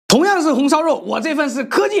同样是红烧肉，我这份是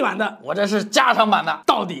科技版的，我这是家常版的，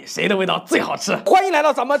到底谁的味道最好吃？欢迎来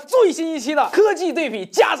到咱们最新一期的科技对比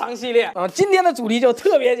家常系列。今天的主题就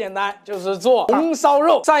特别简单，就是做红烧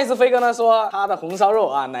肉。上一次飞哥呢说他的红烧肉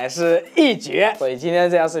啊乃是一绝，所以今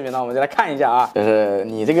天这条视频呢我们就来看一下啊，就是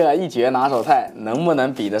你这个一绝拿手菜能不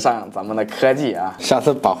能比得上咱们的科技啊？下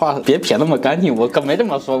次把话别撇那么干净，我可没这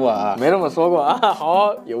么说过啊，没这么说过啊。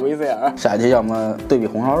好，有威这样啊。下期要么对比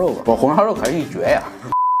红烧肉吧，我红烧肉可是一绝呀。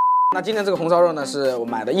那今天这个红烧肉呢，是我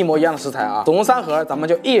买的一模一样的食材啊，总共3盒，咱们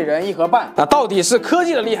就一人1盒半。那到底是科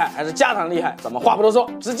技的厉害还是家常厉害？咱们话不多说，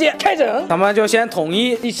直接开整。咱们就先统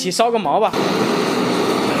一起烧个毛吧，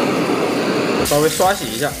稍微刷洗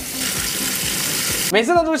一下。每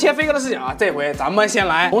次呢都是切飞哥的视角啊，这回咱们先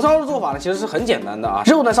来红烧肉做法呢，其实是很简单的啊，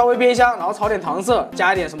肉呢稍微煸香，然后炒点糖色，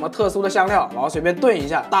加一点什么特殊的香料，然后随便炖一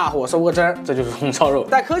下，大火收个汁儿，这就是红烧肉。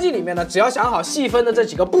在科技里面呢，只要想好细分的这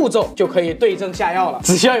几个步骤，就可以对症下药了。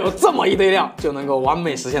只需要有这么一堆料，就能够完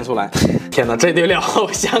美实现出来。天哪，这堆料好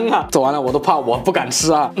香啊！做完了我都怕我不敢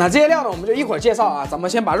吃啊。那这些料呢，我们就一会儿介绍啊，咱们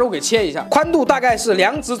先把肉给切一下，宽度大概是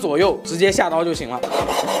2指左右，直接下刀就行了。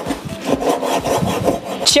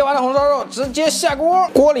切完了红烧肉，直接下锅，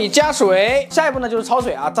锅里加水。下一步呢就是焯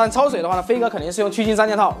水啊。但焯水的话呢，飞哥肯定是用去腥3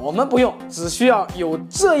件套，我们不用，只需要有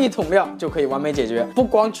这一桶料就可以完美解决，不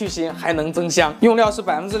光去腥，还能增香。用料是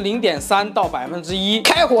0.3%到1%。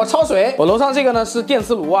开火焯水。我楼上这个呢是电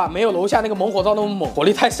磁炉啊，没有楼下那个猛火灶那么猛，火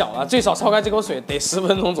力太小了，最少烧开这口水得10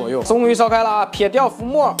分钟左右。终于烧开了啊，撇掉浮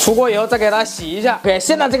沫，出锅以后再给它洗一下。OK，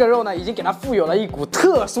 现在这个肉呢已经给它富有了一股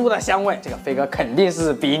特殊的香味，这个飞哥肯定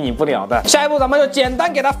是比拟不了的。下一步咱们就简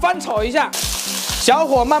单给它翻炒一下，小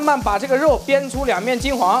火慢慢把这个肉煸出2面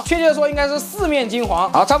金黄，确切说应该是4面金黄。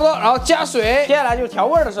好，差不多，然后加水。接下来就调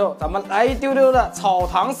味的时候，咱们来一丢丢的炒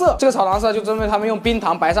糖色。这个炒糖色就针对他们用冰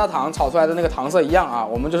糖、白砂糖炒出来的那个糖色一样啊，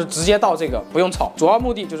我们就是直接倒这个，不用炒。主要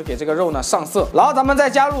目的就是给这个肉呢上色，然后咱们再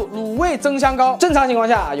加入卤味增香膏。正常情况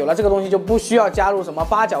下啊，有了这个东西就不需要加入什么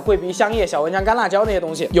八角、桂皮、香叶、小茴香、干辣椒那些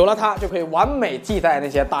东西，有了它就可以完美替代那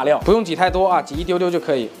些大料，不用挤太多啊，挤一丢丢就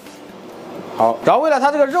可以。好，然后为了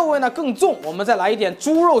它这个肉味呢更重，我们再来一点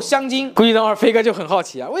猪肉香精。估计等会儿飞哥就很好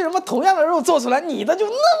奇啊，为什么同样的肉做出来你的就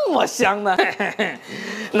那么香呢？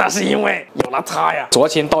那是因为有了它呀。酌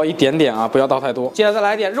情倒一点点啊，不要倒太多。接着再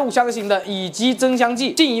来点肉香型的乙基增香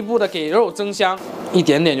剂，进一步的给肉增香，一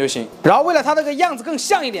点点就行。然后为了它这个样子更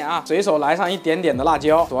像一点啊，随手来上一点点的辣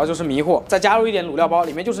椒，主要就是迷惑。再加入一点卤料包，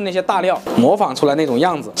里面就是那些大料，模仿出来那种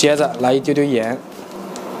样子。接着来一丢丢盐。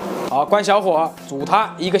好，关小火煮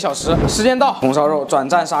它1个小时，时间到，红烧肉转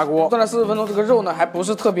战砂锅，炖了40分钟，这个肉呢还不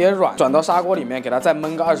是特别软，转到砂锅里面给它再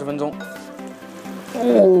焖个20分钟。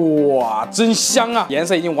哇，真香啊！颜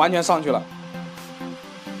色已经完全上去了。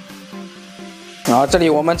然后这里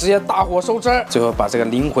我们直接大火收汁儿，最后把这个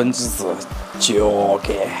灵魂之子交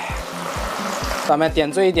给。上面点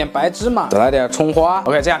缀一点白芝麻，再来点葱花。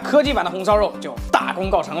OK， 这样科技版的红烧肉就大功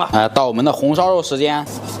告成了。到我们的红烧肉时间，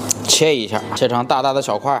切一下，切成大大的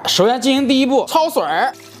小块。首先进行第一步，焯水，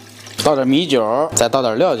倒点米酒，再倒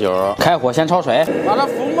点料酒，开火先焯水，把这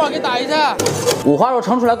浮沫给打一下。五花肉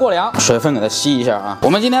盛出来过凉，水分给它吸一下啊。我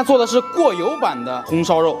们今天做的是过油版的红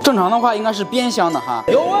烧肉，正常的话应该是煸香的哈。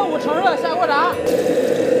油温5成热，下锅炸。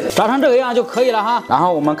炸成这个样就可以了哈。然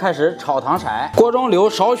后我们开始炒糖色，锅中留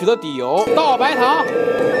少许的底油，倒白糖，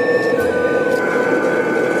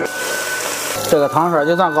这个糖色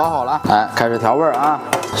就算搞好了。开始调味啊，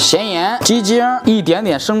咸盐、鸡精、一点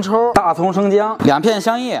点生抽、大葱、生姜、2片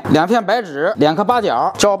香叶、2片白芷、2颗八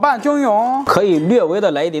角，搅拌均匀。可以略微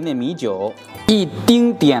的来一点点米酒，一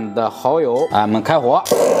丁点的蚝油。我们开火。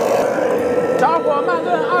小火慢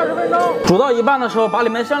炖20分钟，煮到一半的时候，把里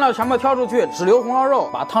面的香料全部挑出去，只留红烧肉，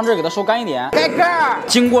把汤汁给它收干一点。盖盖。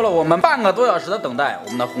经过了我们半个多小时的等待，我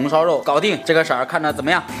们的红烧肉搞定。这个色儿看着怎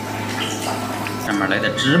么样？上面来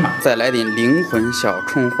点芝麻，再来点灵魂小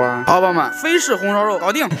葱花。好宝们，飞式红烧肉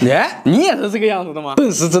搞定。你也是这个样子的吗？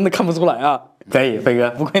顿时真的看不出来啊。可以，飞哥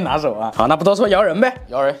不愧拿手啊。好，那不多说，摇人呗。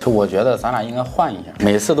摇人。我觉得咱俩应该换一下，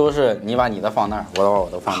每次都是你把你的放那儿，我把我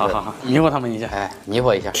的放这儿。好，迷惑他们一下。迷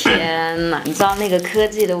惑一下。天哪，你知道那个科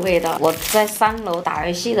技的味道，我在3楼打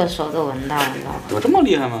游戏的时候都闻到，你知道吗？有这么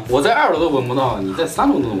厉害吗？我在2楼都闻不到，你在3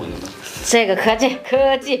楼都能闻得到。这个科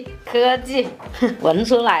技，闻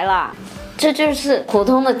出来了。这就是普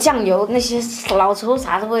通的酱油那些老抽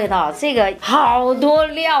啥的味道，这个好多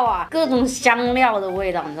料啊，各种香料的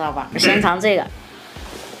味道，你知道吧？先尝这个，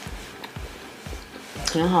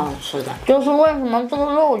挺好吃的。就是为什么这个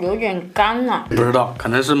肉有点干呢？不知道，可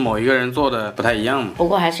能是某一个人做的不太一样嘛。不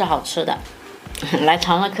过还是好吃的。来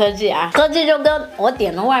尝了科技啊，科技就跟我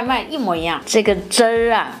点的外卖一模一样，这个汁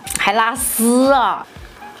儿啊还拉丝啊。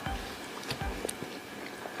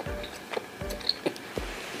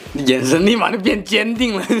眼神立马就变坚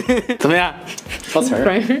定了。怎么样？说词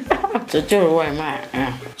儿。这就是外卖。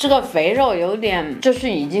这个肥肉有点，就是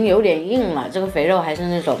已经有点硬了。这个肥肉还是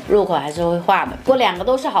那种入口还是会化的。不过2个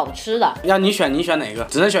都是好吃的。让你选，你选哪个？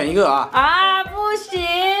只能选一个啊。啊，不行，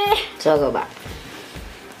这个吧。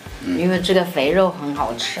因为这个肥肉很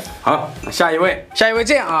好吃。好，那下一位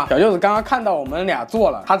这样啊，小舅子刚刚看到我们俩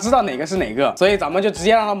做了，他知道哪个是哪个，所以咱们就直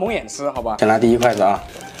接让他蒙眼吃，好吧？先拿第一筷子啊。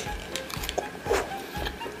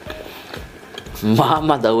妈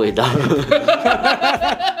妈的味道。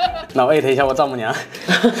那我艾特一下我丈母娘。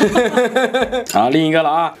好，另一个了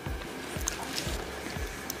啊。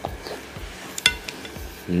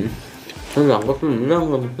这2个是一样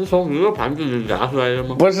的吗？是从一个盘子里夹出来的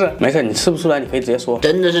吗？不是，没事，你吃不出来，你可以直接说。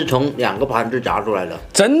真的是从2个盘子夹出来的。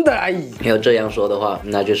真的，哎。要这样说的话，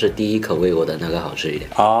那就是第一口味我的那个好吃一点。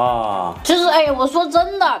哦。其实，我说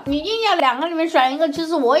真的，你硬要2个里面选一个，其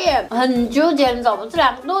实我也很纠结，你知道不？这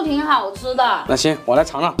2个都挺好吃的。那行，我来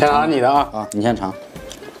尝尝，先尝你的啊。啊，你先尝。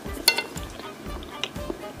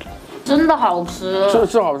真的好吃，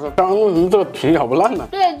是好吃。刚刚为什么这个皮咬不烂呢？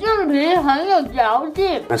对，就是皮很有嚼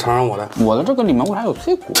劲。来尝尝我的，我的这个里面为啥有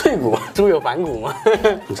脆骨？脆骨，猪有反骨吗？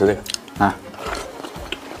你吃这个啊。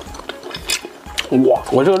哇，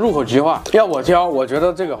我这个入口即化，要我挑，我觉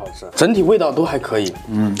得这个好吃，整体味道都还可以。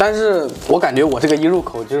但是我感觉我这个一入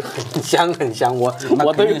口就是很香，我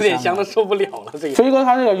都有点香的受不了了。这个飞哥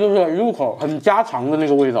他这个就是一入口很家常的那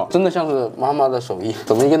个味道，真的像是妈妈的手艺。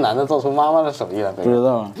怎么一个男的做出妈妈的手艺了？不知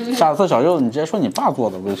道，下次小舅子你直接说你爸做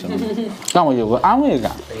的不就行了？让我有个安慰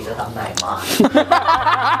感。飞哥当奶妈。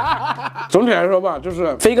总体来说吧，就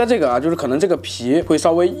是飞哥这个啊，就是可能这个皮会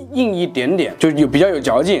稍微硬一点点，就比较有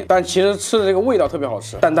嚼劲，但其实吃的这个味道特别好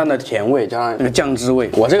吃，淡淡的甜味加上那个酱汁味。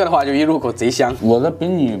我这个的话就一入口贼香。我的比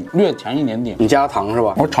你略甜一点点。你加糖是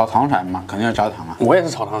吧？我炒糖色嘛，肯定要加糖啊。我也是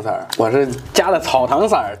炒糖色，我是加了炒糖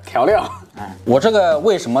色调料。我这个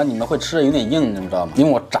为什么你们会吃的有点硬，你们知道吗？因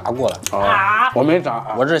为我炸过了。我没炸，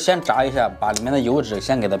我这是先炸一下，把里面的油脂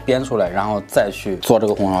先给它煸出来，然后再去做这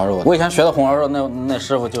个红烧肉。我以前学的红烧肉，那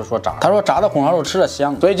师傅就说炸，他说炸的红烧肉吃着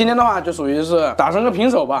香。所以今天的话就属于是打成个平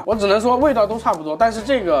手吧。我只能说味道都差不多，但是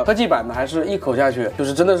这个科技版的还是一口下去，就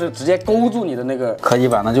是真的是直接勾住你的那个。科技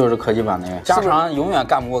版的就是科技版的呀，家常永远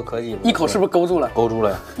干不过科技。一口是不是勾住了？勾住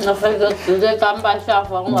了。那飞哥直接甘拜下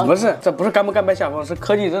风了。不是，这不是甘不甘拜下风，是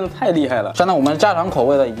科技真的太厉害了。现在我们家常口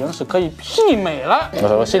味的已经是可以媲美了，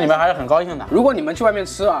我心里面还是很高兴的。如果你们去外面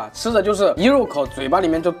吃啊，吃的就是一入口嘴巴里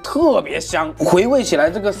面就特别香，回味起来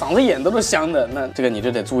这个嗓子眼都是香的，那这个你就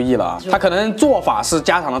得注意了啊。它可能做法是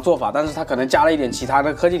家常的做法，但是它可能加了一点其他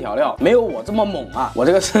的科技调料，没有我这么猛啊。我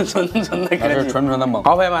这个是纯的科技，是纯的猛。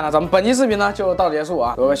好，朋友们，那咱们本期视频呢就到此结束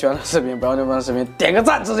啊。如果喜欢的视频，不要对本视频点个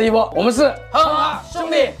赞支持一波。我们是哼哈兄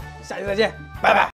弟，下期再见，拜拜。